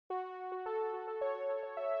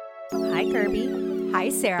Hi, Kirby. Hi,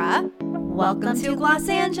 Sarah. Welcome to Los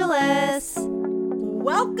Angeles.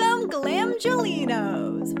 Welcome,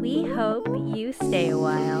 Glamgelinos. We hope you stay a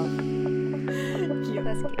while. Cute.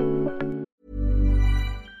 That's cute.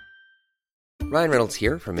 Ryan Reynolds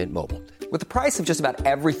here from Mint Mobile. With the price of just about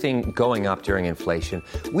everything going up during inflation,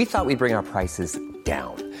 we thought we'd bring our prices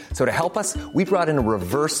down. So to help us, we brought in a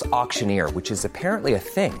reverse auctioneer, which is apparently a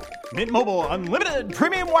thing. Mint Mobile Unlimited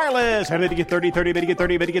Premium Wireless. How to get 30, 30, bit to get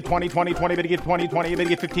 30, bit to get 20, 20, 20, bit to get 20, 20, bit to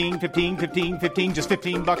get 15, 15, 15, 15, just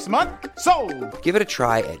 $15 a month? Sold! Give it a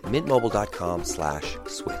try at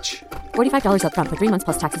mintmobile.com/switch. $45 up front for 3 months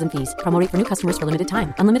plus taxes and fees. Promo rate for new customers for limited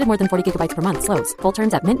time. Unlimited more than 40 gigabytes per month. Slows full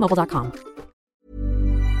terms at mintmobile.com.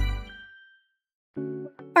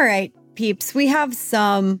 All right, peeps, we have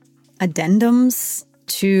some addendums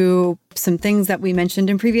to some things that we mentioned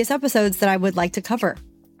in previous episodes that I would like to cover.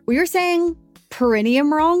 We were saying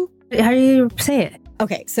perineum wrong. How do you say it?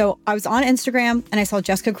 Okay, so I was on Instagram and I saw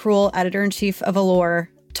Jessica Krull, editor-in-chief of Allure,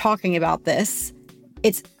 talking about this.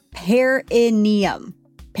 It's perineum.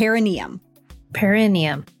 Perineum.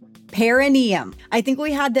 Perineum. Perineum. I think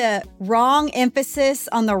we had the wrong emphasis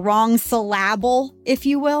on the wrong syllable, if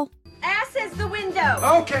you will. Ass is the window.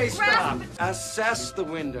 Okay, stop. Assess the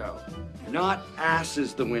window, not ass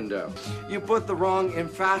is the window. You put the wrong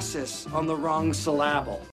emphasis on the wrong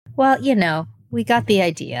syllable. Well, you know, we got the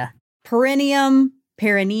idea. Perineum,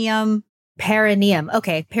 perineum. Perineum.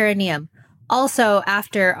 Okay, perineum. Also,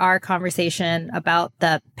 after our conversation about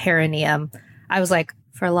the perineum, I was like,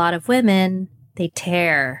 for a lot of women, they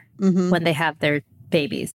tear when they have their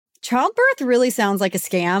babies. Childbirth really sounds like a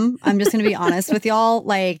scam. I'm just going to be honest with y'all.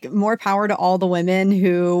 Like, more power to all the women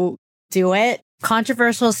who do it.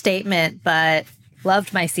 Controversial statement, but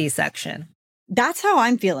loved my C-section. That's how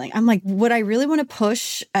I'm feeling. I'm like, would I really want to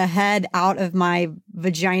push a head out of my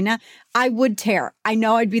vagina? I would tear. I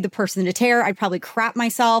know I'd be the person to tear. I'd probably crap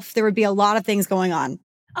myself. There would be a lot of things going on.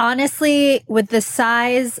 Honestly, with the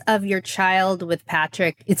size of your child with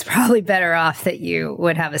Patrick, it's probably better off that you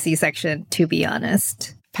would have a C-section, to be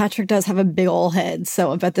honest. Patrick does have a big old head,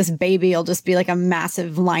 so I bet this baby will just be like a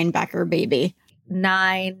massive linebacker baby.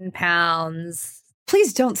 9 pounds.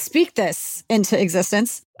 Please don't speak this into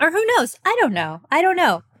existence. Or who knows? I don't know.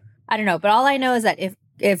 But all I know is that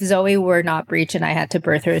if Zoe were not breech and I had to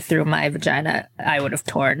birth her through my vagina, I would have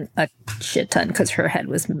torn a shit ton because her head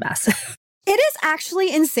was massive. It is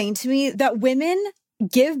actually insane to me that women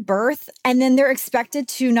give birth and then they're expected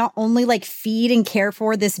to not only like feed and care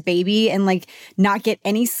for this baby and like not get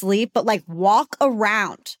any sleep, but like walk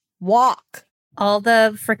around. Walk. All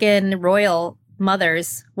the freaking royal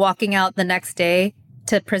mothers walking out the next day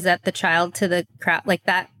to present the child to the crowd, like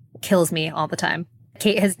that kills me all the time.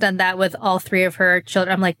 Kate has done that with all 3 of her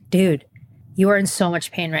children. I'm like, dude, you are in so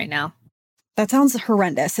much pain right now. That sounds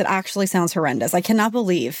horrendous. It actually sounds horrendous. I cannot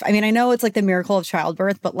believe. I mean, I know it's like the miracle of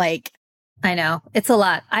childbirth, but like, I know. It's a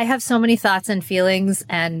lot. I have so many thoughts and feelings,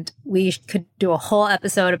 and we could do a whole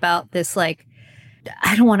episode about this, like,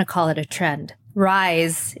 I don't want to call it a trend,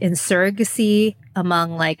 rise in surrogacy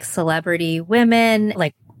among, like, celebrity women,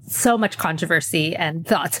 like, so much controversy and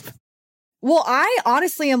thoughts. Well, I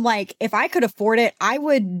honestly am like, if I could afford it, I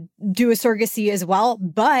would do a surrogacy as well.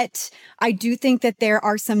 But I do think that there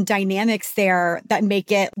are some dynamics there that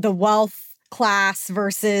make it the wealth class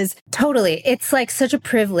versus... Totally. It's like such a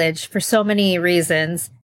privilege for so many reasons.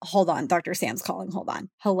 Hold on. Dr. Sam's calling. Hold on.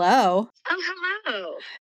 Hello. Oh, hello.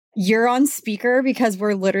 You're on speaker because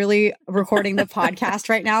we're literally recording the podcast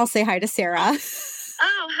right now. Say hi to Sarah.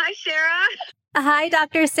 Oh, hi, Sarah. Hi,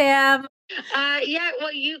 Dr. Sam. Yeah,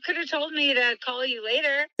 well, you could have told me to call you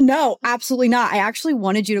later. No, absolutely not. I actually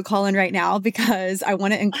wanted you to call in right now because I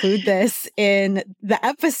want to include this in the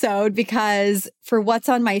episode because for What's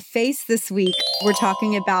on My Face this week, we're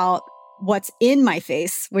talking about what's in my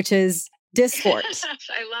face, which is Dysport.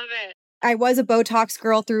 I love it. I was a Botox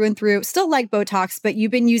girl through and through, still like Botox, but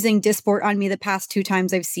you've been using Dysport on me the past 2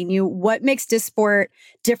 times I've seen you. What makes Dysport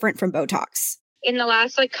different from Botox? In the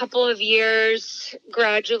last couple of years,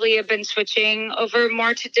 gradually I've been switching over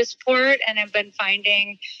more to Dysport, and I've been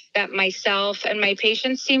finding that myself and my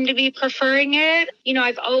patients seem to be preferring it. You know,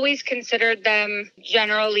 I've always considered them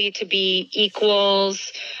generally to be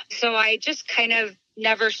equals. So I just kind of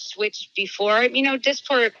never switched before. You know,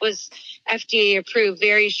 Dysport was FDA approved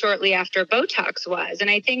very shortly after Botox was. And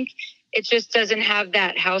I think it just doesn't have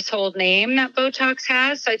that household name that Botox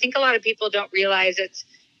has. So I think a lot of people don't realize it's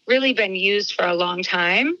really been used for a long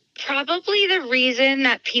time. Probably the reason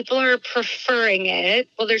that people are preferring it,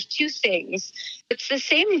 well, there's 2 things. It's the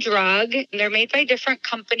same drug. They're made by different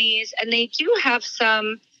companies, and they do have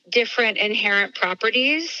some different inherent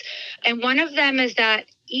properties. And one of them is that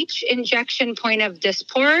each injection point of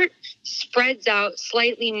Dysport spreads out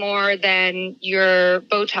slightly more than your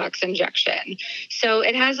Botox injection. So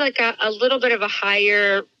it has like a little bit of a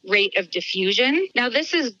higher rate of diffusion. Now,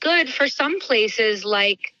 this is good for some places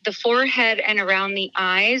like the forehead and around the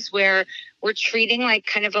eyes where we're treating like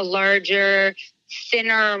kind of a larger,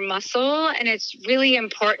 thinner muscle. And it's really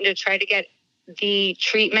important to try to get the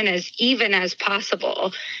treatment as even as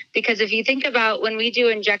possible. Because if you think about when we do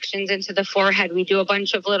injections into the forehead, we do a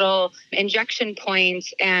bunch of little injection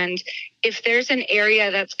points. And if there's an area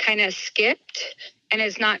that's kind of skipped and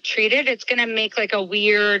is not treated, it's going to make like a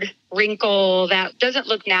weird wrinkle that doesn't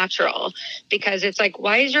look natural, because it's like,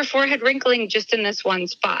 why is your forehead wrinkling just in this one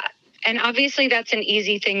spot? And obviously that's an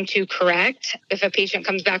easy thing to correct. If a patient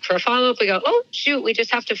comes back for a follow-up, we go, oh, shoot, we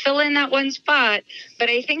just have to fill in that one spot. But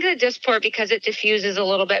I think the Dysport, because it diffuses a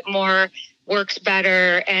little bit more, works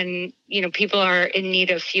better. And, people are in need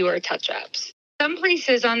of fewer touch-ups. Some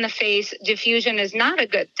places on the face, diffusion is not a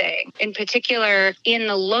good thing. In particular, in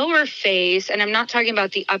the lower face, and I'm not talking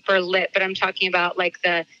about the upper lip, but I'm talking about like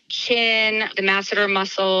the chin, the masseter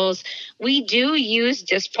muscles. We do use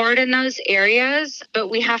Dysport in those areas, but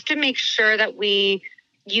we have to make sure that we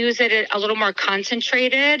use it a little more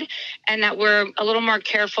concentrated and that we're a little more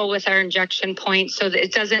careful with our injection points so that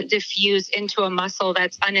it doesn't diffuse into a muscle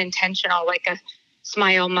that's unintentional, like a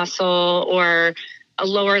smile muscle or a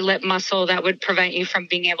lower lip muscle that would prevent you from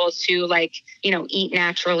being able to eat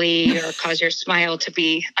naturally or cause your smile to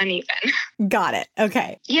be uneven. Got it.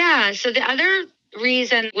 Okay. Yeah. So the other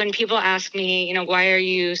reason when people ask me, why are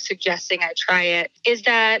you suggesting I try it, is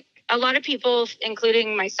that a lot of people,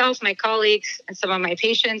 including myself, my colleagues, and some of my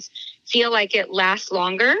patients, feel like it lasts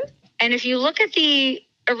longer. And if you look at the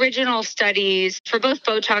original studies for both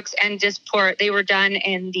Botox and Dysport, they were done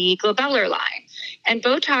in the glabellar line. And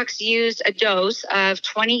Botox used a dose of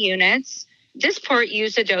 20 units. Dysport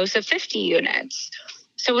used a dose of 50 units.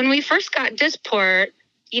 So when we first got Dysport,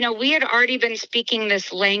 we had already been speaking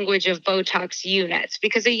this language of Botox units,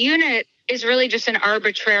 because a unit is really just an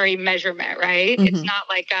arbitrary measurement, right? Mm-hmm. It's not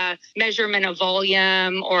like a measurement of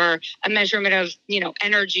volume or a measurement of,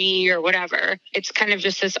 energy or whatever. It's kind of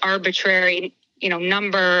just this arbitrary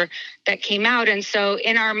number that came out. And so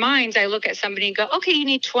in our minds, I look at somebody and go, okay, you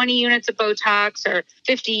need 20 units of Botox or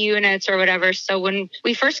 50 units or whatever. So when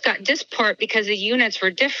we first got Dysport, because the units were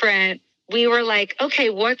different, we were like, okay,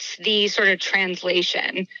 what's the sort of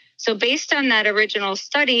translation? So based on that original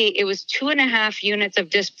study, it was 2.5 units of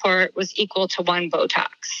Dysport was equal to 1 Botox.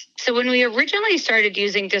 So when we originally started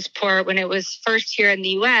using Dysport, when it was first here in the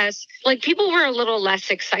US, people were a little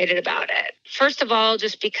less excited about it. First of all,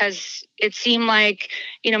 just because it seemed like,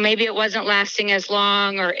 maybe it wasn't lasting as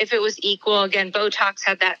long, or if it was equal, again, Botox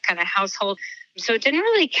had that kind of household. So it didn't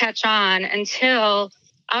really catch on until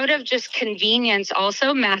out of just convenience,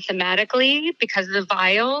 also mathematically, because of the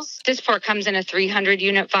vials. Dysport comes in a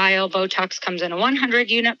 300-unit vial. Botox comes in a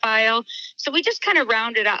 100-unit vial. So we just kind of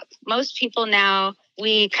round it up. Most people now,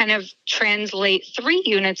 we kind of translate 3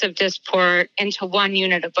 units of Dysport into 1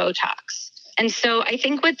 unit of Botox. And so I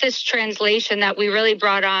think with this translation that we really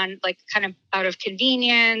brought on, kind of out of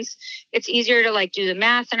convenience, it's easier to do the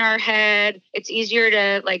math in our head. It's easier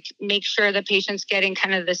to make sure the patient's getting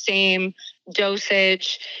kind of the same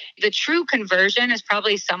dosage. The true conversion is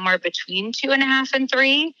probably somewhere between 2.5 and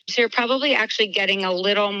 3. So you're probably actually getting a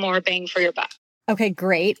little more bang for your buck. Okay,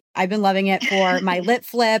 great. I've been loving it for my lip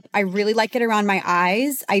flip. I really like it around my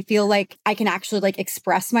eyes. I feel like I can actually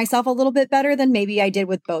express myself a little bit better than maybe I did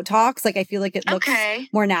with Botox. I feel like it looks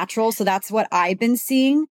more natural. So that's what I've been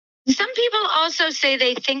seeing. Some people also say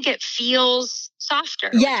they think it feels softer.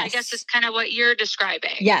 Yes. Which I guess is kind of what you're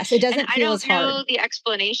describing. Yes, it doesn't feel as hard. I don't know the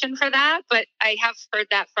explanation for that, but I have heard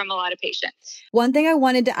that from a lot of patients. One thing I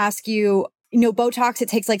wanted to ask you, Botox, it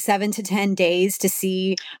takes 7 to 10 days to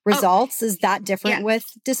see results. Is that different with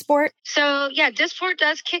Dysport? So Dysport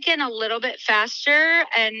does kick in a little bit faster.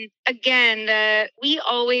 And again, we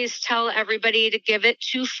always tell everybody to give it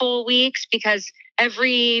 2 full weeks, because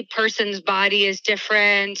every person's body is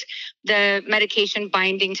different. The medication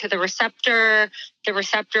binding to the receptor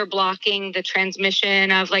blocking the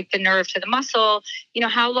transmission of the nerve to the muscle,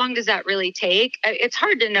 how long does that really take? It's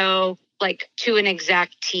hard to know to an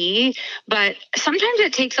exact T, but sometimes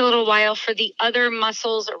it takes a little while for the other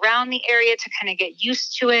muscles around the area to kind of get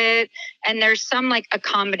used to it. And there's some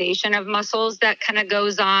accommodation of muscles that kind of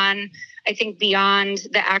goes on, I think, beyond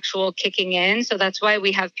the actual kicking in. So that's why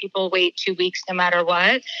we have people wait 2 weeks no matter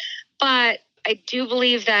what. But I do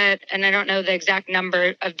believe that, and I don't know the exact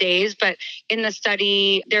number of days, but in the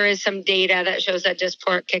study, there is some data that shows that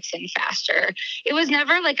Dysport kicks in faster. It was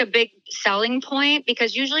never like a big selling point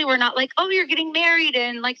because usually we're not like, oh, you're getting married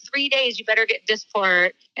in like 3 days, you better get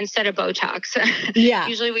Dysport instead of Botox. Yeah.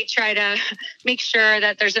 Usually we try to make sure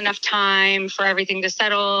that there's enough time for everything to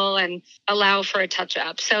settle and allow for a touch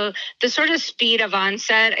up. So the sort of speed of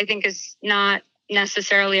onset, I think, is not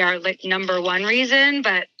necessarily our like number one reason,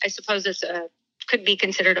 but I suppose could be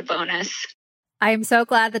considered a bonus. I am so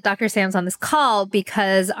glad that Dr. Sam's on this call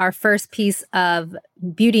because our first piece of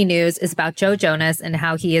beauty news is about Joe Jonas and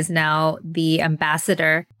how he is now the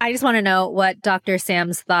ambassador. I just want to know what Dr.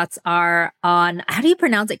 Sam's thoughts are on, how do you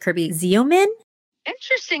pronounce it, Kirby? Xeomin?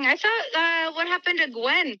 Interesting. I thought, what happened to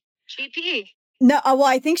Gwen GP? No, well,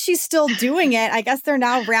 I think she's still doing it. I guess they're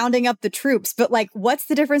now rounding up the troops. But like, what's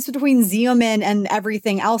the difference between Xeomin and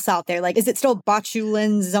everything else out there? Like, is it still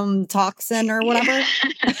botulinum toxin or whatever?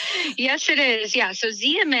 Yes, it is. Yeah. So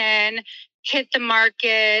Xeomin hit the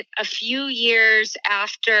market a few years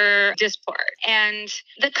after Dysport. And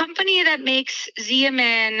the company that makes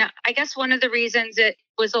Xeomin, I guess one of the reasons it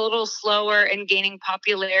was a little slower in gaining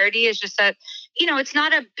popularity is just that, you know, it's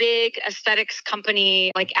not a big aesthetics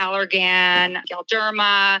company like Allergan,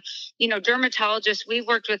 Galderma. You know, dermatologists, we've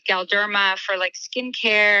worked with Galderma for like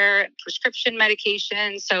skincare, prescription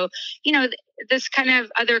medication. So, you know, this kind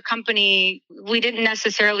of other company, we didn't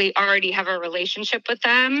necessarily already have a relationship with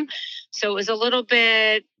them. So it was a little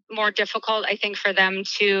bit more difficult, I think, for them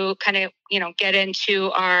to kind of, you know, get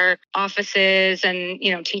into our offices and,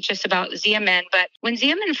 you know, teach us about Xeomin. But when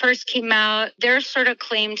Xeomin first came out, their sort of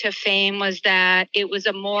claim to fame was that it was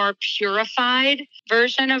a more purified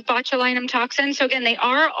version of botulinum toxin. So again, they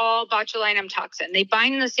are all botulinum toxin. They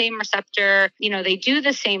bind the same receptor, you know, they do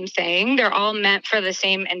the same thing. They're all meant for the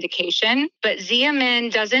same indication. But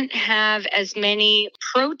Xeomin doesn't have as many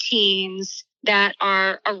proteins that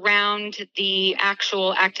are around the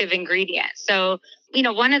actual active ingredient. So, you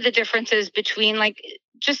know, one of the differences between like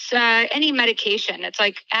just any medication, it's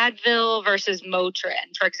like Advil versus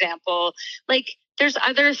Motrin, for example. Like there's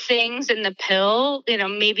other things in the pill, you know,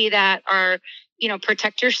 maybe that are, you know,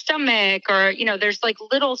 protect your stomach or, you know, there's like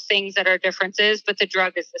little things that are differences, but the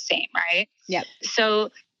drug is the same, right? Yep.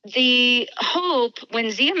 So the hope when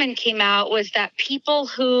Xeomin came out was that people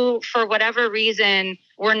who, for whatever reason,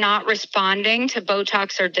 were not responding to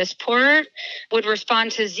Botox or Dysport would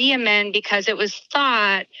respond to Xeomin because it was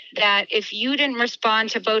thought that if you didn't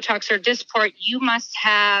respond to Botox or Dysport, you must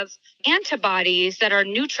have antibodies that are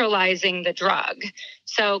neutralizing the drug.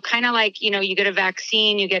 So kind of like, you know, you get a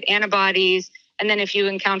vaccine, you get antibodies, and then if you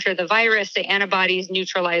encounter the virus, the antibodies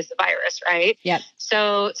neutralize the virus, right? Yep.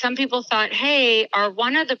 So some people thought, hey, are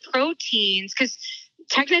one of the proteins, because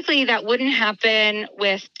technically that wouldn't happen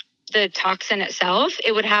with the toxin itself,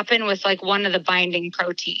 it would happen with like one of the binding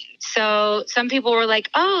proteins. So some people were like,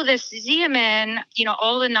 oh, this Xeomin, you know,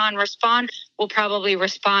 all the non-respond will probably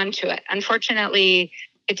respond to it. Unfortunately,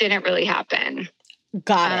 it didn't really happen.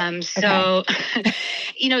 Got it. So,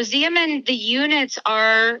 you know, Xeomin, the units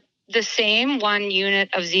are the same. 1 unit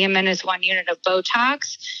of Xeomin is 1 unit of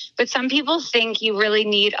Botox. But some people think you really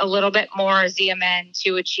need a little bit more Xeomin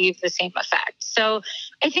to achieve the same effect. So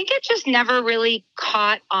I think it just never really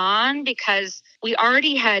caught on because we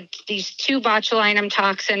already had these 2 botulinum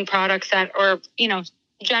toxin products that are, you know,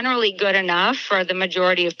 generally good enough for the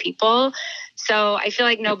majority of people. So I feel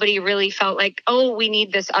like nobody really felt like, oh, we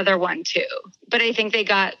need this other one too. But I think they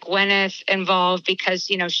got Gwyneth involved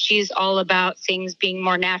because, you know, she's all about things being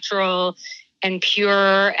more natural and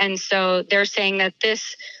pure. And so they're saying that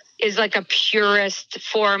this is like a purest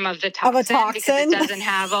form of the toxin, of a toxin? Because it doesn't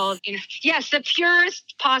have all, you know, yes, the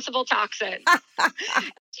purest possible toxin.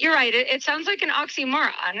 You're right. It sounds like an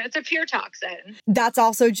oxymoron. It's a pure toxin. That's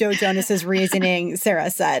also Joe Jonas's reasoning,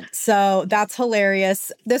 Sarah said. So that's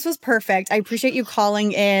hilarious. This was perfect. I appreciate you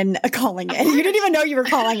calling in. You didn't even know you were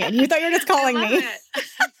calling in. You thought you were just calling me.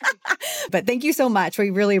 But thank you so much.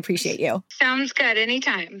 We really appreciate you. Sounds good.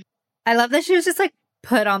 Anytime. I love that she was just like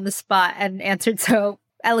put on the spot and answered so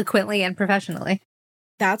eloquently and professionally.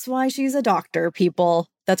 That's why she's a doctor, people.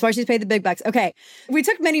 That's why she's paid the big bucks. Okay. We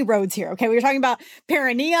took many roads here. Okay. We were talking about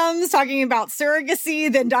perineums, talking about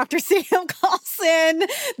surrogacy. Then Dr. Sam calls in.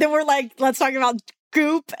 Then we're like, let's talk about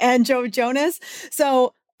Goop and Joe Jonas.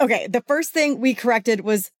 So, okay. The first thing we corrected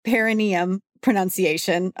was perineum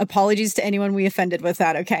pronunciation. Apologies to anyone we offended with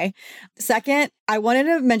that. Okay. Second, I wanted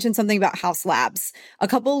to mention something about Haus Labs. A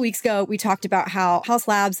couple of weeks ago, we talked about how Haus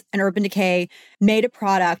Labs and Urban Decay made a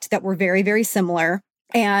product that were very, very similar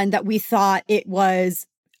and that we thought it was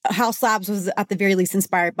Haus Labs was at the very least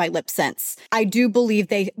inspired by LipSense. I do believe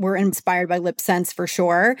they were inspired by LipSense for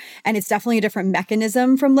sure. And it's definitely a different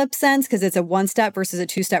mechanism from LipSense because it's a 1-step versus a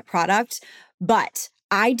 2-step product. But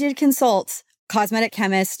I did consult cosmetic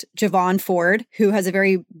chemist Javon Ford, who has a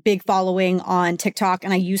very big following on TikTok.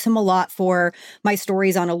 And I use him a lot for my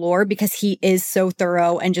stories on Allure because he is so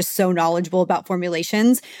thorough and just so knowledgeable about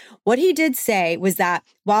formulations. What he did say was that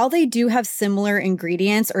while they do have similar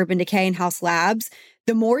ingredients, Urban Decay and Haus Labs,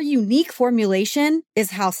 the more unique formulation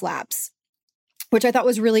is Haus Labs, which I thought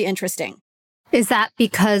was really interesting. Is that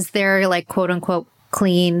because they're like quote unquote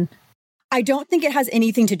clean? I don't think it has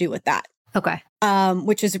anything to do with that. Okay.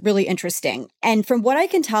 Which is really interesting. And from what I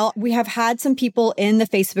can tell, we have had some people in the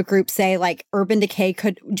Facebook group say like Urban Decay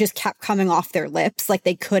just kept coming off their lips, like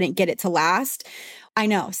they couldn't get it to last. I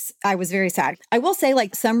know. I was very sad. I will say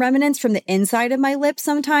like some remnants from the inside of my lips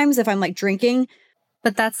sometimes if I'm like drinking.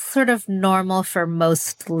 But that's sort of normal for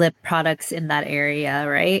most lip products in that area,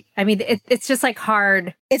 right? I mean, it's just like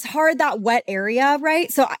hard. It's hard, that wet area,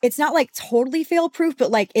 right? So it's not like totally fail proof, but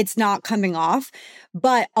like it's not coming off.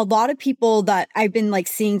 But a lot of people that I've been like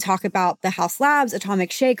seeing talk about the Haus Labs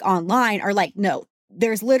Atomic Shake online are like, no,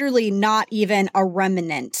 there's literally not even a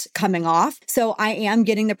remnant coming off. So I am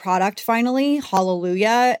getting the product finally.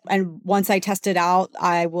 Hallelujah. And once I test it out,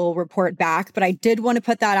 I will report back. But I did want to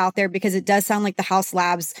put that out there because it does sound like the Haus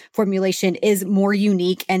Labs formulation is more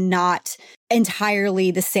unique and not entirely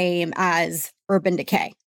the same as Urban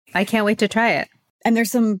Decay. I can't wait to try it. And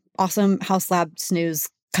there's some awesome Haus Labs news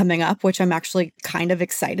coming up, which I'm actually kind of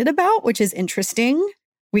excited about, which is interesting.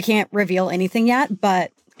 We can't reveal anything yet,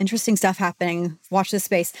 but interesting stuff happening. Watch this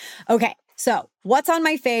space. Okay, so what's on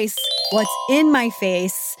my face, what's in my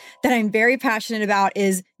face that I'm very passionate about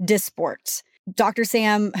is Dysport. Dr.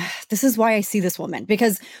 Sam, this is why I see this woman,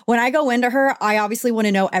 because when I go into her, I obviously want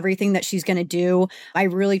to know everything that she's going to do. I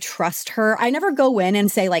really trust her. I never go in and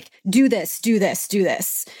say like, do this, do this, do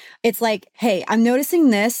this. It's like, hey, I'm noticing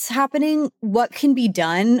this happening. What can be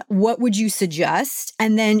done? What would you suggest?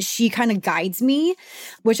 And then she kind of guides me,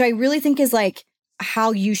 which I really think is like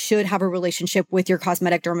how you should have a relationship with your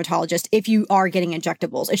cosmetic dermatologist if you are getting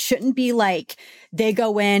injectables. It shouldn't be like they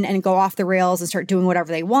go in and go off the rails and start doing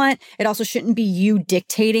whatever they want. It also shouldn't be you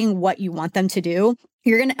dictating what you want them to do.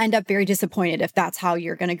 You're going to end up very disappointed if that's how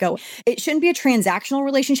you're going to go. It shouldn't be a transactional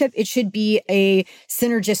relationship. It should be a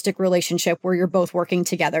synergistic relationship where you're both working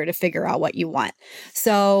together to figure out what you want.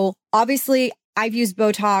 So obviously, I've used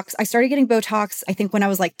Botox. I started getting Botox, I think, when I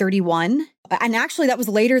was like 31. And actually, that was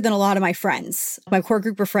later than a lot of my friends. My core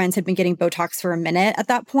group of friends had been getting Botox for a minute at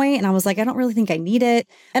that point. And I was like, I don't really think I need it.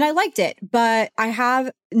 And I liked it. But I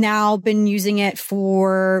have now been using it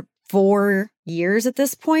for 4 years at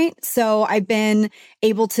this point. So I've been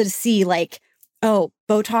able to see like, oh,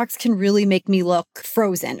 Botox can really make me look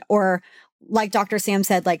frozen. Or like Dr. Sam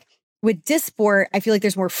said, like with Dysport, I feel like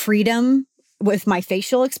there's more freedom with my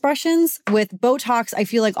facial expressions. With Botox, I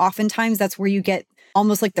feel like oftentimes that's where you get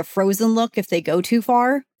almost like the frozen look if they go too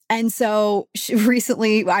far. And so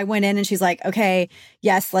recently I went in and she's like, okay,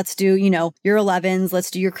 yes, let's do, your 11s.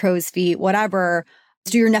 Let's do your crow's feet, whatever.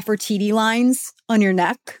 Let's do your Nefertiti lines on your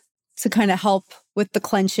neck to kind of help with the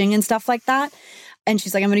clenching and stuff like that. And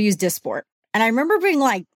she's like, I'm going to use Dysport. And I remember being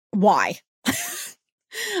like, why?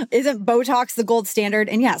 Isn't Botox the gold standard?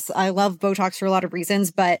 And yes, I love Botox for a lot of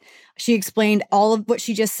reasons, but she explained all of what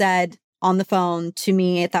she just said on the phone to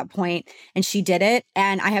me at that point, and she did it.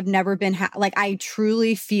 And I have never been I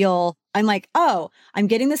truly feel I'm like, oh, I'm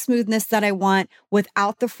getting the smoothness that I want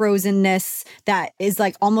without the frozenness that is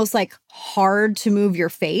like almost like hard to move your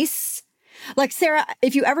face. Like, Sarah,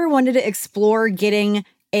 if you ever wanted to explore getting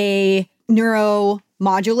a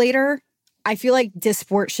neuromodulator, I feel like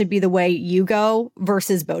Dysport should be the way you go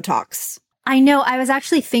versus Botox. I know. I was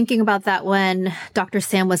actually thinking about that when Dr.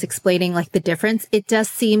 Sam was explaining like the difference. It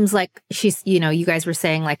just seems like she's, you guys were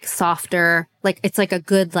saying like softer, like it's like a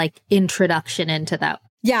good like introduction into that.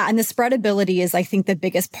 Yeah. And the spreadability is, I think, the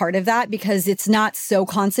biggest part of that because it's not so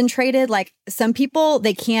concentrated. Like some people,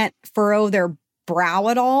 they can't furrow their brow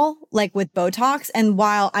at all, like with Botox. And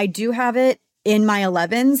while I do have it in my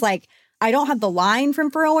 11s, like I don't have the line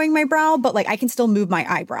from furrowing my brow, but like I can still move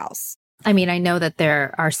my eyebrows. I mean, I know that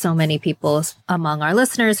there are so many people among our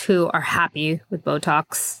listeners who are happy with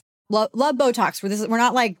Botox. Love Botox. We're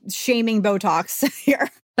not like shaming Botox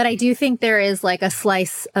here. But I do think there is like a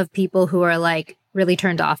slice of people who are like really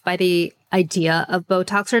turned off by the idea of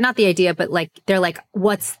Botox, or not the idea, but like they're like,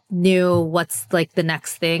 what's new? What's like the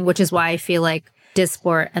next thing? Which is why I feel like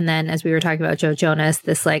Dysport, and then as we were talking about Joe Jonas,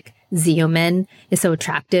 this like Xeomin is so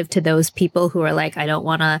attractive to those people who are like, I don't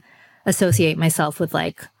want to associate myself with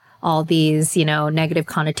like all these, negative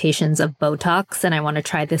connotations of Botox. And I want to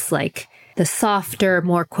try this, like the softer,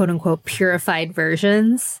 more quote unquote purified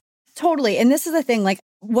versions. Totally. And this is the thing, like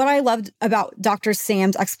what I loved about Dr.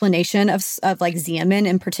 Sam's explanation of like Xeomin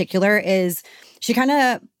in particular is she kind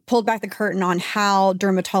of pulled back the curtain on how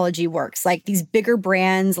dermatology works. Like these bigger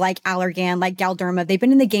brands like Allergan, like Galderma, they've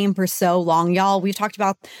been in the game for so long, y'all. We've talked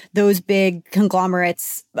about those big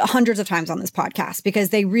conglomerates hundreds of times on this podcast because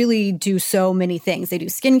they really do so many things. They do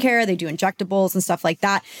skincare, they do injectables and stuff like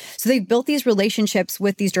that. So they've built these relationships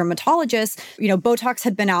with these dermatologists. Botox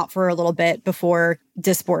had been out for a little bit before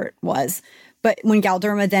Dysport was. But when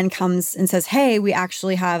Galderma then comes and says, hey, we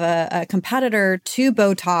actually have a competitor to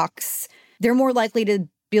Botox, they're more likely to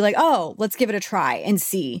be like, oh, let's give it a try and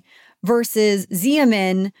see. Versus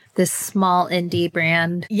Xeomin, this small indie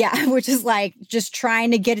brand. Yeah, which is like just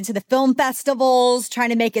trying to get into the film festivals, trying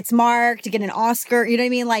to make its mark, to get an Oscar. You know what I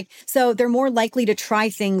mean? Like, so they're more likely to try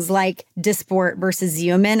things like Dysport versus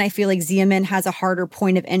Xeomin. I feel like Xeomin has a harder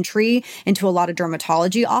point of entry into a lot of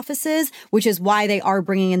dermatology offices, which is why they are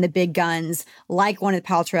bringing in the big guns like Gwyneth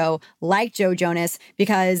Paltrow, like Joe Jonas,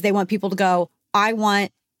 because they want people to go, I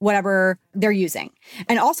want whatever they're using.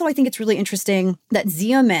 And also, I think it's really interesting that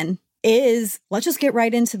Xeomin is, let's just get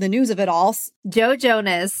right into the news of it all. Joe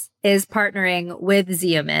Jonas is partnering with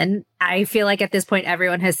Xeomin. I feel like at this point,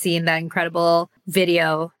 everyone has seen that incredible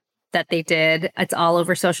video that they did. It's all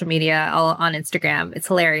over social media, all on Instagram. It's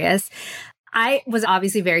hilarious. I was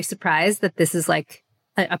obviously very surprised that this is like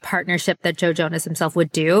a partnership that Joe Jonas himself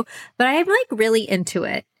would do, but I'm like really into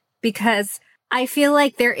it because I feel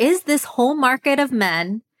like there is this whole market of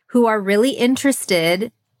men who are really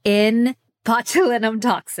interested in botulinum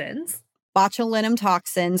toxins. Botulinum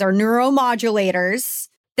toxins are neuromodulators.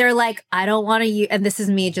 They're like, I don't want to use, and this is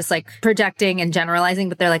me just like projecting and generalizing,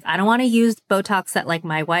 but they're like, I don't want to use Botox that like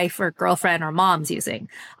my wife or girlfriend or mom's using.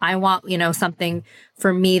 I want, something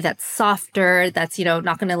for me that's softer, that's,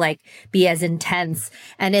 not going to like be as intense.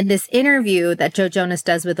 And in this interview that Joe Jonas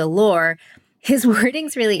does with Allure, his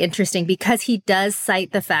wording's really interesting because he does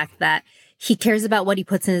cite the fact that he cares about what he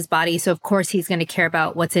puts in his body. So of course he's going to care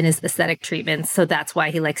about what's in his aesthetic treatments. So that's why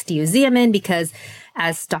he likes to use Xeomin because,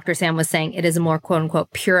 as Dr. Sam was saying, it is a more quote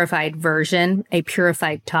unquote purified version, a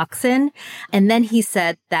purified toxin. And then he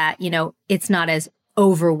said that, it's not as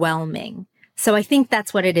overwhelming. So I think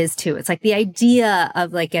that's what it is too. It's like the idea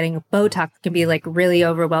of like getting Botox can be like really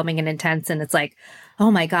overwhelming and intense. And it's like, oh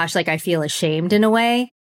my gosh, like I feel ashamed in a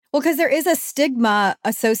way. Well, because there is a stigma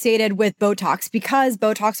associated with Botox because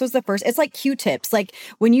Botox was the first. It's like Q-tips. Like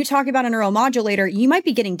when you talk about a neuromodulator, you might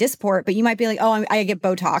be getting Dysport, but you might be like, oh, I get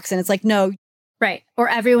Botox. And it's like, no. Right. Or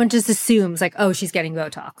everyone just assumes like, oh, she's getting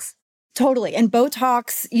Botox. Totally. And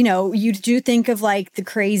Botox, you do think of like the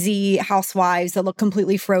crazy housewives that look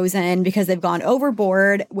completely frozen because they've gone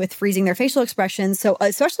overboard with freezing their facial expressions. So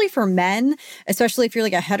especially for men, especially if you're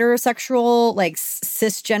like a heterosexual, like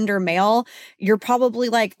cisgender male, you're probably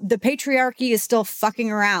like the patriarchy is still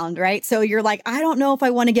fucking around, right? So you're like, I don't know if I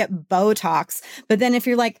want to get Botox. But then if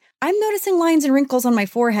you're like, I'm noticing lines and wrinkles on my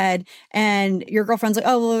forehead and your girlfriend's like,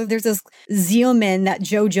 oh, well, there's this Xeomin that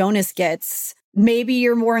Joe Jonas gets. Maybe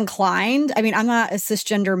you're more inclined. I mean, I'm not a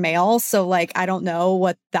cisgender male, so like, I don't know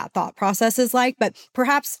what that thought process is like, but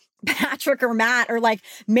perhaps Patrick or Matt or like,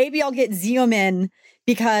 maybe I'll get Xeomin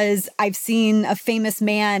because I've seen a famous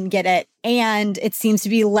man get it and it seems to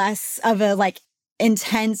be less of a like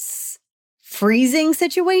intense freezing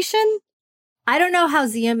situation. I don't know how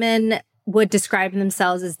Xeomin would describe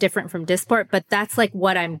themselves as different from Dysport, but that's like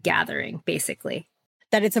what I'm gathering, basically.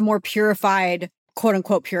 That it's a more purified, quote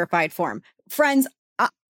unquote, purified form. Friends,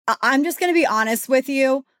 I'm just going to be honest with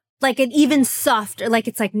you. Like an even softer, like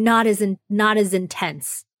it's like not as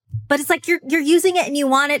intense, but it's like you're using it and you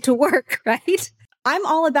want it to work, right? I'm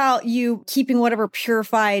all about you keeping whatever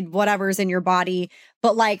purified whatever's in your body,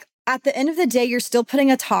 but like at the end of the day, you're still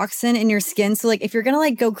putting a toxin in your skin. So like if you're going to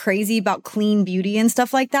like go crazy about clean beauty and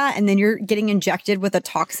stuff like that, and then you're getting injected with a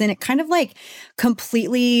toxin, it kind of like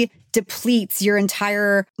completely depletes your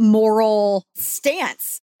entire moral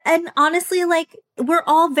stance. And honestly, like we're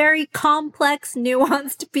all very complex,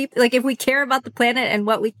 nuanced people. Like if we care about the planet and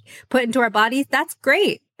what we put into our bodies, that's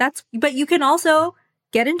great. But you can also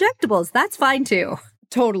get injectables. That's fine too.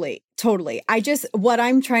 Totally. What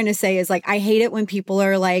I'm trying to say is like, I hate it when people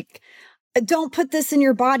are like, don't put this in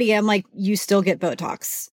your body. I'm like, you still get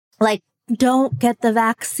Botox. Like, don't get the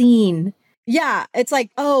vaccine. Yeah. It's like,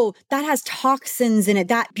 oh, that has toxins in it.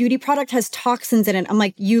 That beauty product has toxins in it. I'm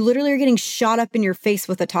like, you literally are getting shot up in your face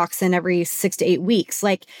with a toxin every 6 to 8 weeks.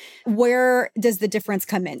 Like, where does the difference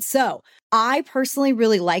come in? So I personally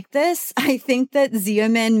really like this. I think that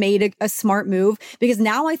Xeomin made a smart move because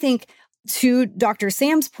now I think, to Dr.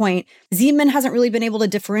 Sam's point, Xeomin hasn't really been able to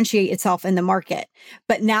differentiate itself in the market.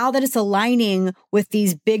 But now that it's aligning with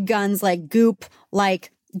these big guns like Goop,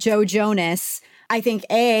 like Joe Jonas, I think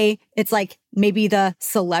A, it's like maybe the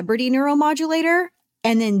celebrity neuromodulator,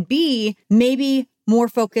 and then B, maybe more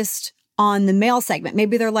focused on the male segment.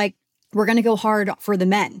 Maybe they're like, we're going to go hard for the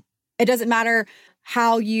men. It doesn't matter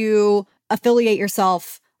how you affiliate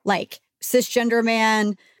yourself, like cisgender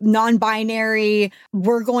man, non-binary,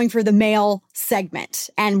 we're going for the male segment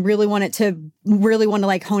and really want to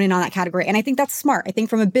like hone in on that category. And I think that's smart. I think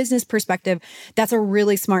from a business perspective, that's a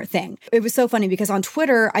really smart thing. It was so funny because on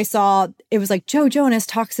Twitter, I saw it was like Joe Jonas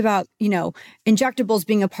talks about, injectables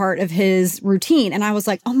being a part of his routine. And I was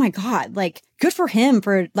like, oh my God, like good for him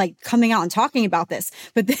for like coming out and talking about this.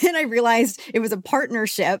 But then I realized it was a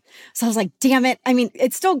partnership. So I was like, damn it. I mean,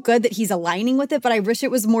 it's still good that he's aligning with it, but I wish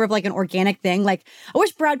it was more of like an organic thing. Like I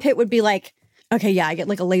wish Brad Pitt would be like, okay, yeah, I get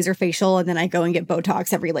like a laser facial and then I go and get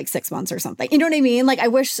Botox every like 6 months or something. You know what I mean? Like I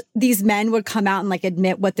wish these men would come out and like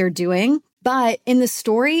admit what they're doing. But in the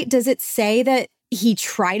story, does it say that he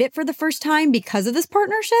tried it for the first time because of this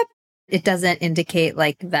partnership? It doesn't indicate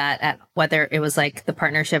like that at whether it was like the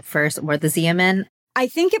partnership first or the Xeomin. I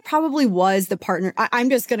think it probably was the partner. I'm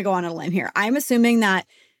just going to go on a limb here. I'm assuming that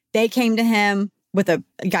they came to him with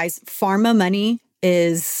guys, pharma money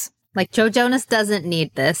is... Like Joe Jonas doesn't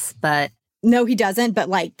need this, but... No, he doesn't. But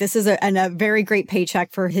like, this is a very great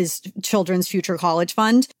paycheck for his children's future college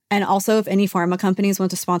fund. And also, if any pharma companies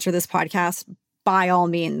want to sponsor this podcast, by all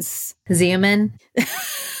means. Xeomin.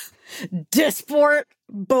 Dysport,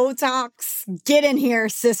 Botox, get in here,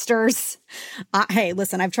 sisters. Hey,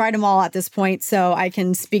 listen, I've tried them all at this point, so I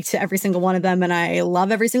can speak to every single one of them. And I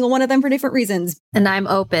love every single one of them for different reasons. And I'm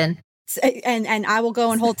open. And I will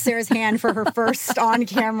go and hold Sarah's hand for her first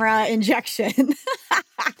on-camera injection.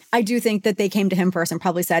 I do think that they came to him first and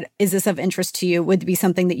probably said, is this of interest to you? Would it be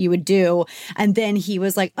something that you would do? And then he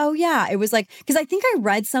was like, oh yeah. It was like, because I think I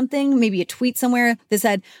read something, maybe a tweet somewhere that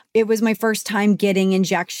said, it was my first time getting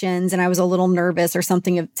injections and I was a little nervous or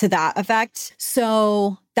something to that effect.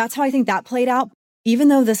 So that's how I think that played out. Even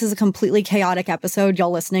though this is a completely chaotic episode,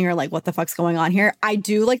 y'all listening are like, what the fuck's going on here? I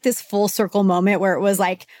do like this full circle moment where it was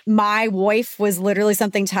like, my wife was literally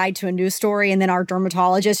something tied to a news story. And then our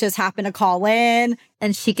dermatologist just happened to call in.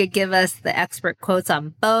 And she could give us the expert quotes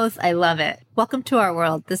on both. I love it. Welcome to our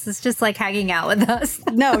world. This is just like hanging out with us.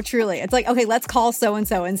 No, truly. It's like, okay, let's call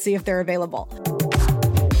so-and-so and see if they're available.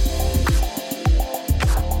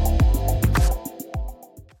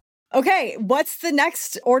 Okay, what's the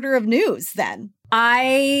next order of news then?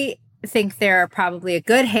 I think there are probably a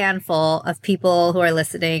good handful of people who are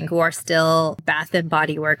listening who are still Bath &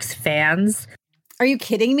 Body Works fans. Are you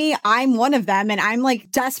kidding me? I'm one of them, and I'm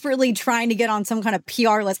like desperately trying to get on some kind of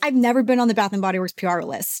PR list. I've never been on the Bath & Body Works PR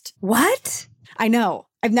list. What? I know.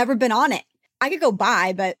 I've never been on it. I could go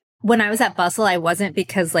buy, but... When I was at Bustle, I wasn't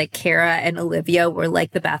because like Kara and Olivia were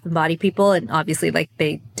like the Bath & Body people. And obviously like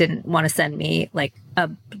they didn't want to send me like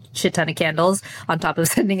a shit ton of candles on top of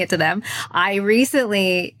sending it to them. I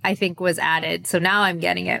recently, I think, was added. So now I'm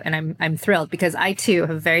getting it and I'm thrilled because I too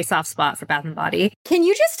have a very soft spot for Bath & Body. Can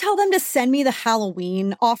you just tell them to send me the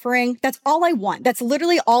Halloween offering? That's all I want. That's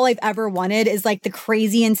literally all I've ever wanted is like the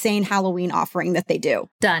crazy, insane Halloween offering that they do.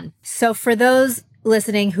 Done. So for those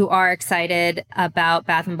listening who are excited about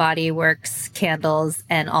Bath & Body Works candles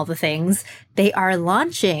and all the things, they are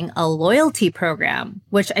launching a loyalty program,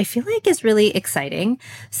 which I feel like is really exciting.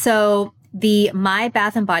 So the My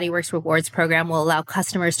Bath & Body Works rewards program will allow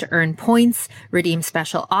customers to earn points, redeem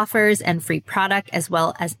special offers and free product, as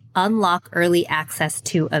well as unlock early access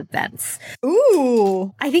to events.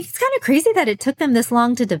 Ooh. I think it's kind of crazy that it took them this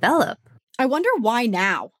long to develop. I wonder why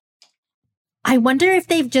now. I wonder if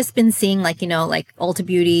they've just been seeing like, like Ulta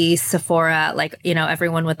Beauty, Sephora, like,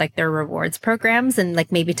 everyone with like their rewards programs and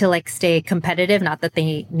like maybe to like stay competitive, not that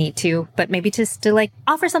they need to, but maybe just to like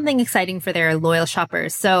offer something exciting for their loyal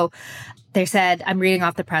shoppers. So they said, I'm reading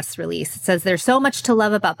off the press release. It says there's so much to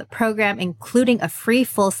love about the program, including a free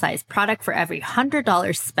full-size product for every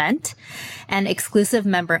 $100 spent and exclusive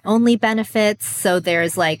member-only benefits. So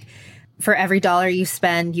there's like, for every dollar you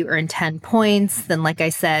spend, you earn 10 points. Then, like I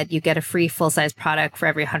said, you get a free full-size product for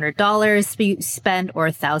every $100 you spend or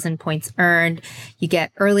 1,000 points earned. You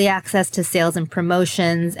get early access to sales and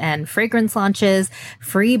promotions and fragrance launches,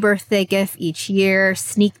 free birthday gift each year,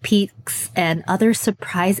 sneak peeks, and other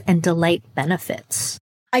surprise and delight benefits.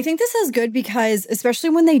 I think this is good because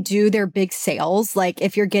especially when they do their big sales, like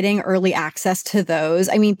if you're getting early access to those,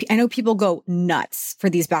 I mean, I know people go nuts for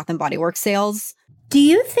these Bath & Body Works sales. Do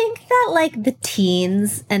you think that like the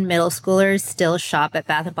teens and middle schoolers still shop at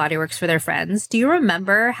Bath and Body Works for their friends? Do you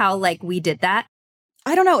remember how like we did that?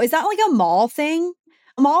 I don't know. Is that like a mall thing?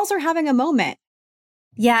 Malls are having a moment.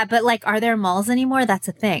 Yeah, but like, are there malls anymore? That's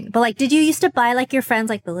a thing. But like, did you used to buy like your friends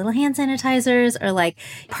like the little hand sanitizers or like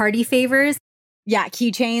party favors? Yeah,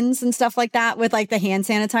 keychains and stuff like that with like the hand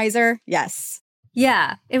sanitizer. Yes.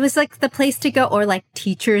 Yeah, it was like the place to go, or like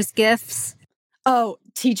teachers' gifts. Oh,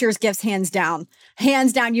 teachers' gifts, hands down.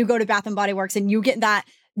 Hands down, you go to Bath and Body Works and you get that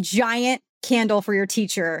giant candle for your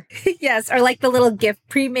teacher. Yes, or like the little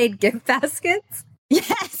pre-made gift baskets.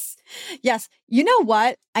 Yes. Yes. You know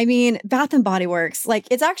what? I mean, Bath and Body Works, like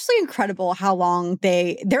it's actually incredible how long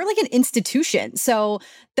they're like an institution. So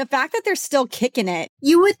the fact that they're still kicking it.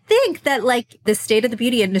 You would think that like the state of the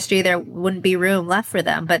beauty industry, there wouldn't be room left for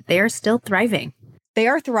them, but they are still thriving. They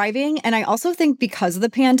are thriving. And I also think because of the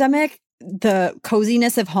pandemic, the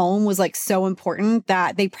coziness of home was like so important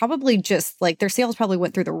that they probably just like their sales probably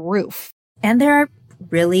went through the roof. And there are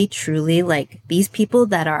really, truly like these people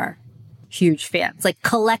that are huge fans, like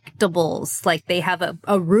collectibles, like they have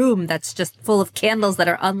a room that's just full of candles that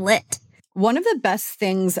are unlit. One of the best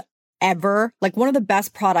things ever, like one of the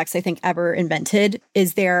best products I think ever invented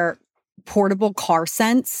is their portable car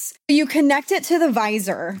scents. You connect it to the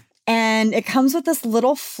visor and it comes with this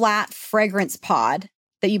little flat fragrance pod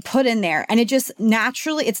that you put in there. And it just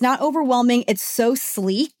naturally, it's not overwhelming. It's so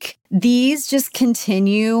sleek. These just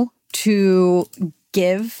continue to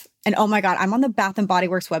give. And oh my God, I'm on the Bath and Body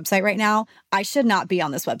Works website right now. I should not be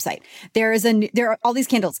on this website. There are all these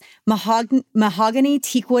candles: mahogany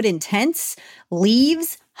teakwood intense,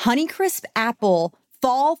 leaves, Honeycrisp apple,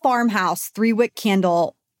 fall farmhouse 3-wick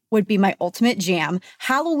candle would be my ultimate jam.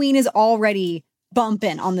 Halloween is already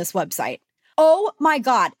bumping on this website. Oh my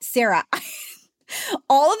God, Sarah.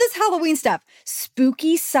 All of this Halloween stuff.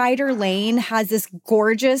 Spooky Cider Lane has this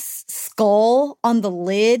gorgeous skull on the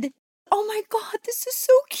lid. Oh my God, this is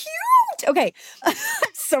so cute. Okay, I'm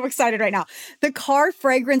so excited right now. The car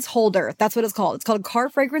fragrance holder, that's what it's called. It's called a car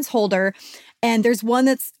fragrance holder. And there's one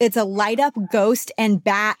it's a light up ghost and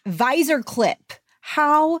bat visor clip.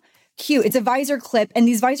 How cute. It's a visor clip. And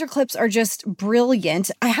these visor clips are just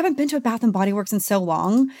brilliant. I haven't been to a Bath and Body Works in so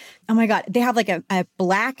long. Oh my God. They have like a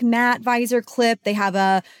black matte visor clip. They have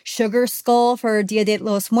a sugar skull for Dia de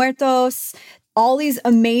los Muertos. All these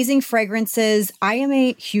amazing fragrances. I am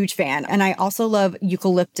a huge fan. And I also love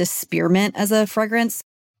eucalyptus spearmint as a fragrance.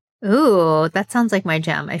 Ooh, that sounds like my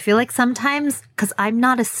jam. I feel like sometimes, because I'm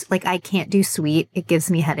not I can't do sweet. It gives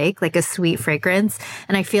me headache, like a sweet fragrance.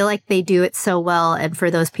 And I feel like they do it so well. And for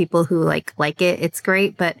those people who like it, it's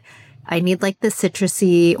great. But I need like the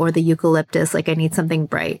citrusy or the eucalyptus. Like I need something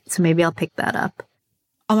bright. So maybe I'll pick that up.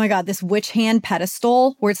 Oh my God, this witch hand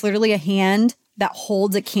pedestal where it's literally a hand that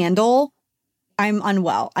holds a candle. I'm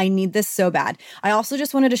unwell. I need this so bad. I also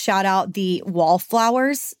just wanted to shout out the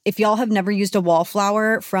wallflowers. If y'all have never used a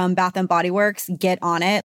wallflower from Bath and Body Works, get on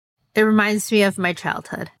it. It reminds me of my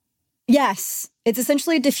childhood. Yes. It's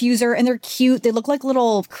essentially a diffuser and they're cute. They look like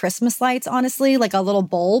little Christmas lights, honestly, like a little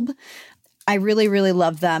bulb. I really, really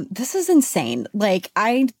love them. This is insane. Like,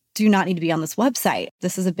 I do not need to be on this website.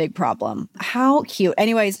 This is a big problem. How cute.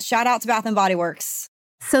 Anyways, shout out to Bath and Body Works.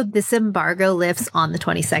 So this embargo lifts on the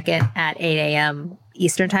 22nd at 8 a.m.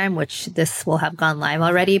 Eastern time, which this will have gone live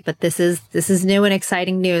already. But this is new and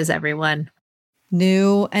exciting news, everyone.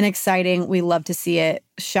 New and exciting. We love to see it.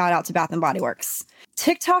 Shout out to Bath and Body Works.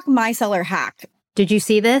 TikTok micellar hack. Did you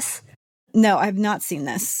see this? No, I've not seen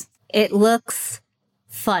this. It looks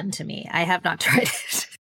fun to me. I have not tried it.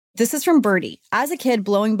 This is from Birdie. As a kid,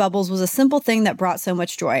 blowing bubbles was a simple thing that brought so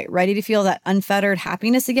much joy. Ready to feel that unfettered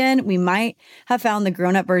happiness again? We might have found the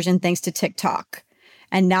grown-up version thanks to TikTok.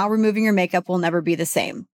 And now removing your makeup will never be the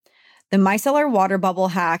same. The micellar water bubble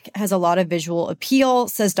hack has a lot of visual appeal,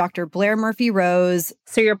 says Dr. Blair Murphy-Rose.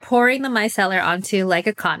 So you're pouring the micellar onto like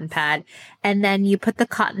a cotton pad, and then you put the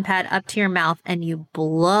cotton pad up to your mouth and you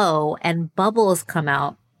blow and bubbles come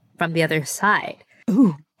out from the other side.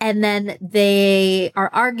 Ooh. And then they are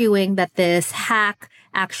arguing that this hack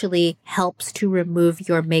actually helps to remove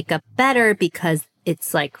your makeup better because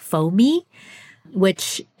it's like foamy,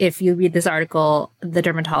 which if you read this article, the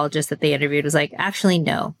dermatologist that they interviewed was like, actually,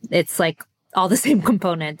 no, it's like all the same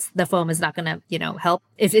components. The foam is not going to, help.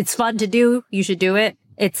 If it's fun to do, you should do it.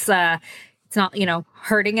 It's not,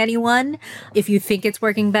 hurting anyone. If you think it's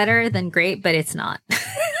working better, then great, but it's not.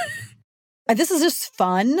 This is just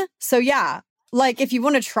fun. So yeah. Like, if you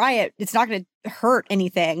want to try it, it's not going to hurt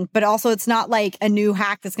anything, but also it's not like a new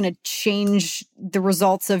hack that's going to change the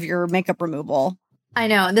results of your makeup removal. I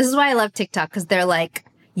know. This is why I love TikTok, because they're like,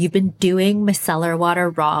 you've been doing micellar water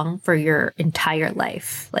wrong for your entire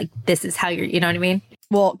life. Like, this is how you know what I mean?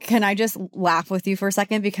 Well, can I just laugh with you for a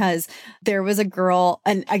second? Because there was a girl,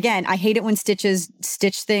 and again, I hate it when stitches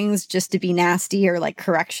stitch things just to be nasty or like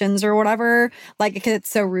corrections or whatever. Like, because it's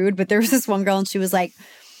so rude. But there was this one girl and she was like,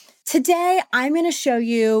 today I'm going to show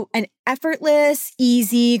you an effortless,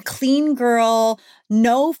 easy, clean girl,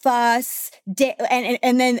 no fuss.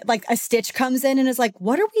 And then like a stitch comes in and is like,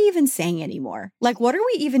 what are we even saying anymore? Like, what are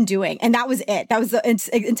we even doing? And that was it. That was the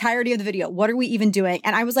entirety of the video. What are we even doing?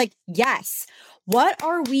 And I was like, yes. What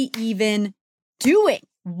are we even doing?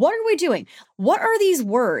 What are we doing? What are these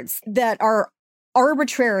words that are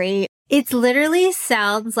arbitrary? It literally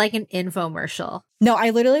sounds like an infomercial. No, I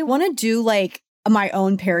literally want to do like my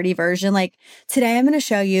own parody version. Like, today I'm going to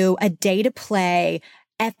show you a day to play,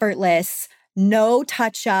 effortless, no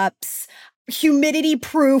touch-ups, humidity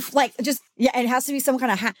proof, like just, yeah, it has to be some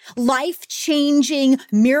kind of life-changing,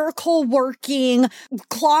 miracle working,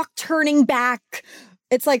 clock turning back.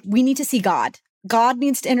 It's like, we need to see God. God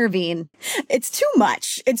needs to intervene. It's too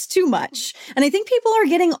much. It's too much. And I think people are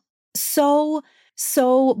getting so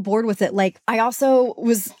bored with it. Like, I also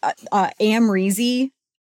was Amrezy.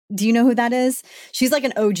 Do you know who that is? She's like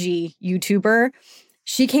an OG YouTuber.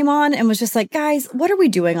 She came on and was just like, guys, what are we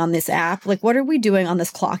doing on this app? Like, what are we doing on this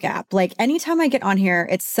clock app? Like, anytime I get on here,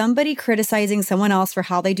 it's somebody criticizing someone else for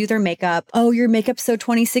how they do their makeup. Oh, your makeup's so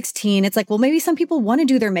 2016. It's like, well, maybe some people want to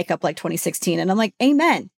do their makeup like 2016. And I'm like,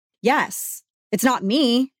 amen. Yes. It's not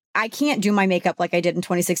me. I can't do my makeup like I did in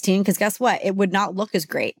 2016 because guess what? It would not look as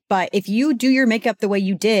great. But if you do your makeup the way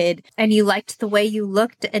you did, and you liked the way you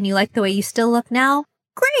looked and you like the way you still look now,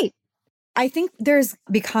 great. I think there's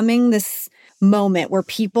becoming this moment where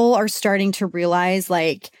people are starting to realize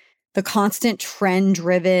like the constant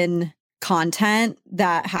trend-driven content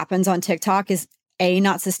that happens on TikTok is A,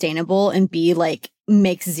 not sustainable, and B, like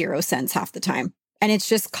makes zero sense half the time. And it's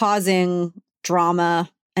just causing drama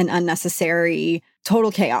and unnecessary total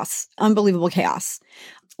chaos, unbelievable chaos.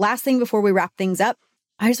 Last thing before we wrap things up,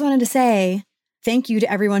 I just wanted to say thank you to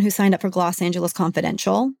everyone who signed up for Gloss Angeles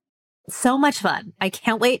Confidential. So much fun. I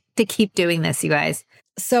can't wait to keep doing this, you guys.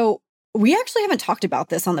 So we actually haven't talked about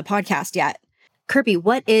this on the podcast yet. Kirby,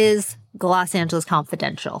 what is Gloss Angeles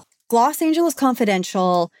Confidential? Gloss Angeles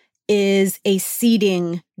Confidential is a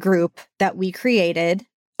seeding group that we created.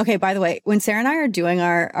 Okay, by the way, when Sarah and I are doing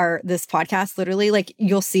our this podcast, literally, like,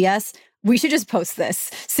 you'll see us. We should just post this.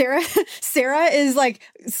 Sarah is like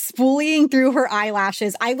spooling through her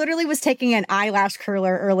eyelashes. I literally was taking an eyelash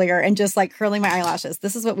curler earlier and just like curling my eyelashes.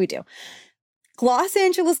 This is what we do. Gloss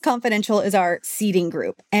Angeles Confidential is our seeding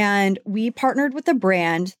group, and we partnered with a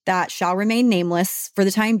brand that shall remain nameless for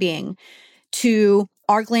the time being to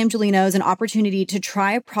our Glamgelinos an opportunity to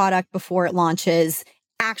try a product before it launches.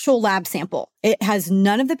 Actual lab sample. It has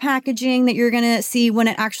none of the packaging that you're going to see when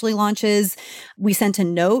it actually launches. We sent a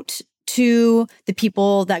note to the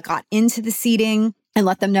people that got into the seeding and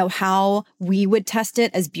let them know how we would test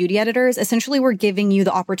it as beauty editors. Essentially, we're giving you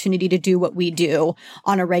the opportunity to do what we do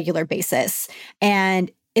on a regular basis.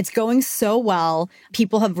 And it's going so well.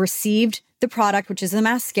 People have received the product, which is a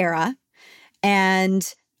mascara,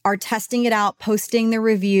 and are testing it out, posting their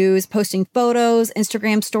reviews, posting photos,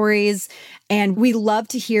 Instagram stories. And we love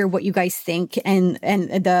to hear what you guys think and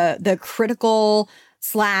the critical /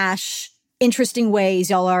 interesting ways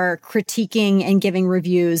y'all are critiquing and giving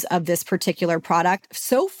reviews of this particular product.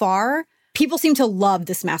 So far, people seem to love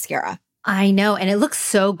this mascara. I know. And it looks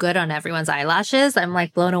so good on everyone's eyelashes. I'm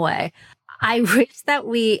like blown away. I wish that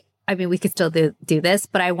we could still do this,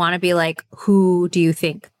 but I want to be like, who do you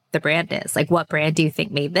think the brand is? Like, what brand do you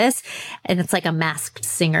think made this? And it's like a Masked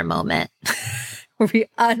Singer moment where we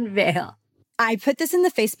unveil. I put this in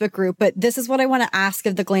the Facebook group, but this is what I want to ask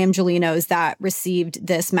of the Glamgelinos that received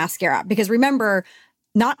this mascara. Because remember,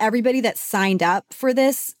 not everybody that signed up for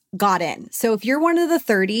this got in. So if you're one of the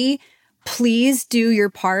 30, please do your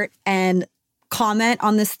part and comment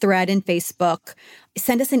on this thread in Facebook.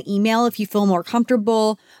 Send us an email if you feel more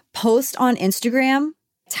comfortable. Post on Instagram.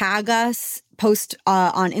 Tag us. Post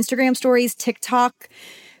on Instagram stories, TikTok.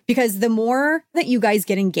 Because the more that you guys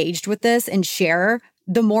get engaged with this and share,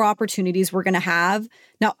 the more opportunities we're going to have,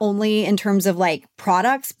 not only in terms of like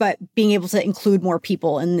products, but being able to include more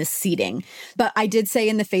people in this seeding. But I did say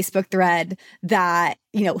in the Facebook thread that,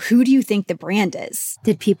 who do you think the brand is?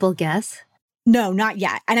 Did people guess? No, not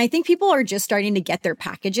yet. And I think people are just starting to get their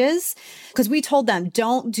packages because we told them,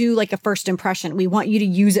 don't do like a first impression. We want you to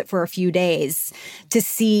use it for a few days to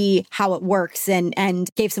see how it works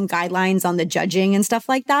and gave some guidelines on the judging and stuff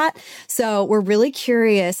like that. So we're really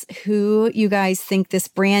curious who you guys think this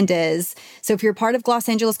brand is. So if you're part of Gloss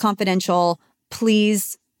Angeles Confidential,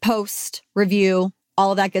 please post, review,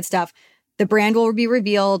 all of that good stuff. The brand will be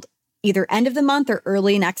revealed either end of the month or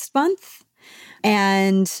early next month.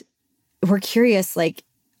 And we're curious, like,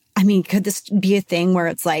 I mean, could this be a thing where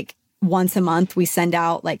it's like once a month we send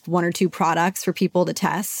out like 1 or 2 products for people to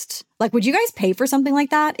test? Like, would you guys pay for something like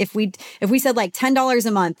that? If we said like $10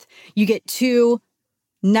 a month, you get 2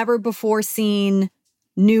 never before seen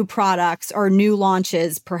new products or new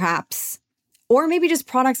launches, perhaps, or maybe just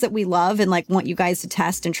products that we love and like want you guys to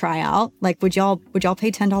test and try out. Like, would y'all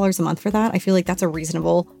pay $10 a month for that? I feel like that's a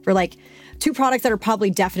reasonable for like 2 products that are probably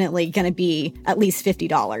definitely going to be at least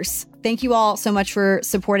 $50. Thank you all so much for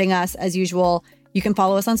supporting us as usual. You can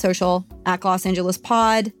follow us on social at Los Angeles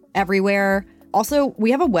Pod everywhere. Also,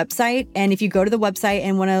 we have a website, and if you go to the website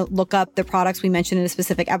and want to look up the products we mentioned in a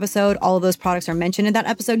specific episode, all of those products are mentioned in that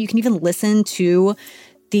episode. You can even listen to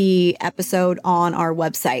the episode on our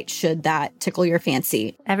website, should that tickle your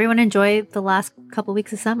fancy. Everyone enjoy the last couple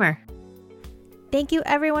weeks of summer. Thank you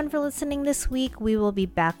everyone for listening this week. We will be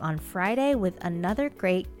back on Friday with another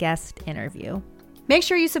great guest interview. Make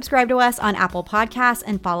sure you subscribe to us on Apple Podcasts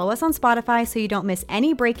and follow us on Spotify so you don't miss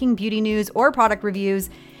any breaking beauty news or product reviews.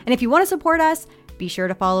 And if you want to support us, be sure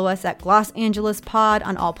to follow us at Los Angeles Pod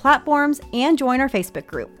on all platforms and join our Facebook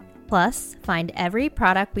group. Plus, find every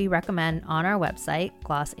product we recommend on our website,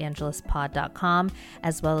 LosAngelesPod.com,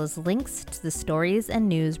 as well as links to the stories and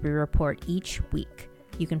news we report each week.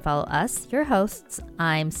 You can follow us, your hosts.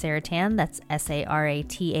 I'm Sarah Tan, that's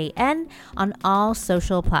Saratan, on all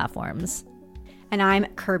social platforms. And I'm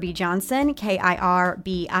Kirbie Johnson,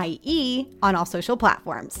 Kirbie, on all social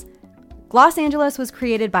platforms. Los Angeles was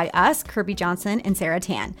created by us, Kirbie Johnson and Sarah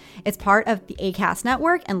Tan. It's part of the Acast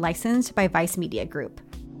network and licensed by Vice Media Group.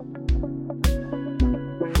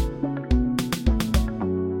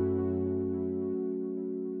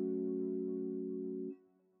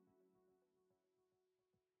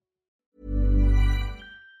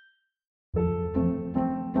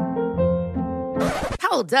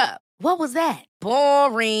 Hold up. What was that?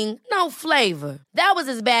 Boring. No flavor. That was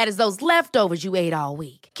as bad as those leftovers you ate all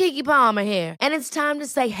week. Keke Palmer here. And it's time to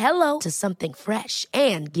say hello to something fresh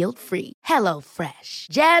and guilt-free. HelloFresh.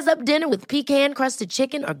 Jazz up dinner with pecan-crusted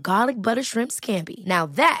chicken or garlic butter shrimp scampi. Now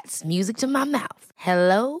that's music to my mouth.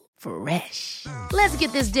 HelloFresh. Let's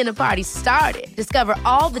get this dinner party started. Discover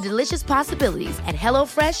all the delicious possibilities at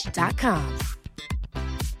HelloFresh.com.